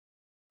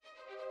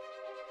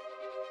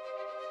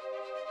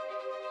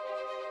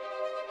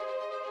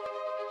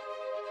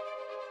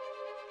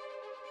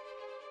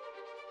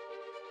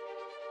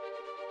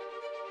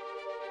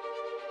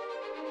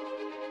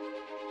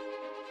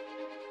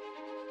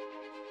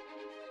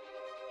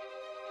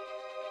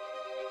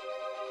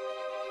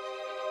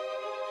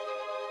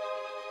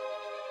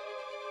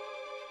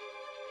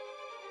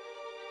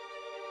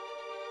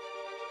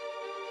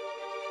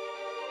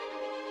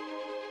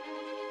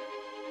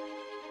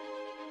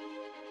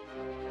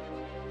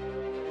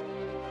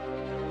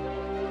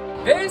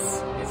This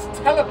is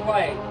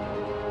Teleplay.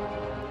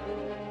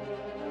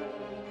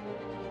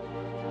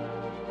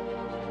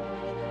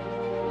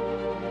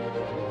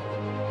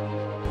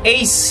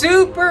 A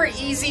super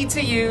easy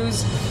to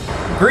use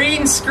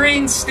green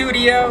screen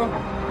studio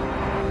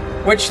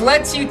which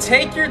lets you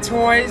take your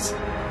toys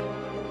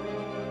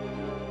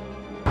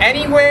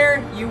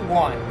anywhere you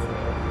want.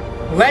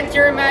 Let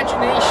your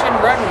imagination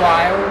run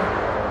wild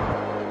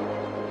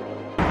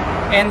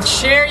and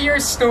share your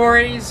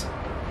stories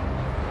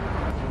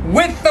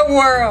with the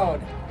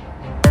world.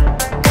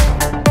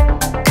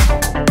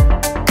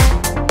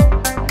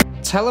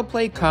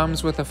 Teleplay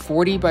comes with a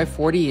 40 by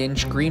 40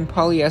 inch green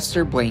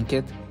polyester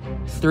blanket,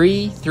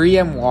 3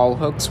 3M wall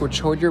hooks which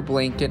hold your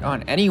blanket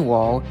on any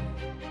wall,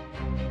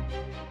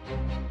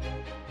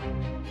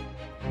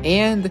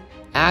 and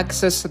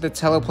access to the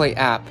Teleplay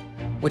app,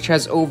 which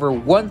has over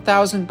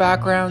 1,000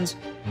 backgrounds,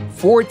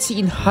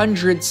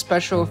 1,400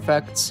 special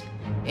effects,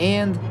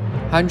 and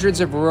hundreds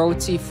of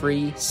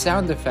royalty-free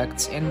sound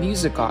effects and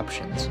music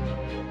options.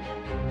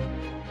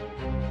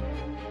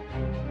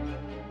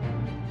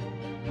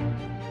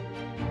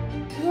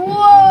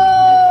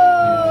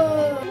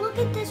 Whoa! Look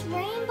at this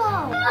rainbow!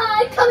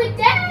 Ah, it's coming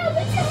down!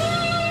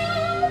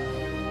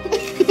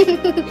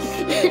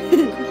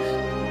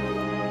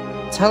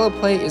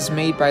 Teleplay is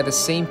made by the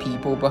same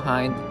people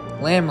behind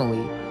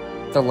Lamely,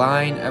 the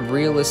line of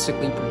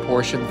realistically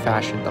proportioned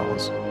fashion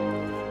dolls.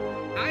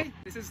 Hi,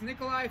 this is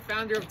Nikolai,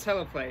 founder of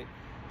Teleplay.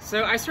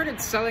 So I started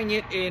selling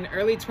it in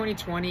early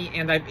 2020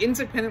 and I've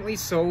independently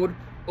sold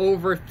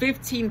over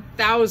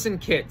 15,000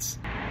 kits.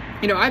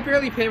 You know, I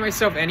barely pay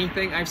myself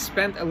anything. I've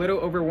spent a little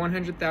over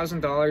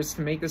 $100,000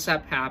 to make this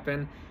app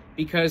happen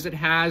because it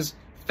has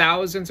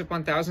thousands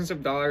upon thousands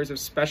of dollars of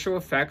special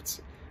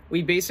effects.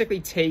 We've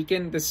basically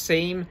taken the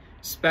same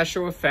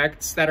special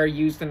effects that are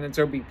used in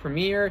Adobe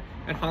Premiere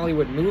and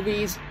Hollywood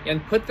movies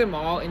and put them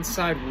all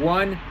inside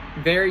one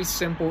very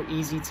simple,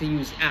 easy to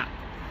use app.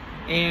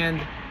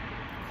 And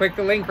click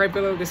the link right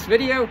below this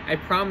video. I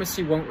promise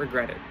you won't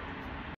regret it.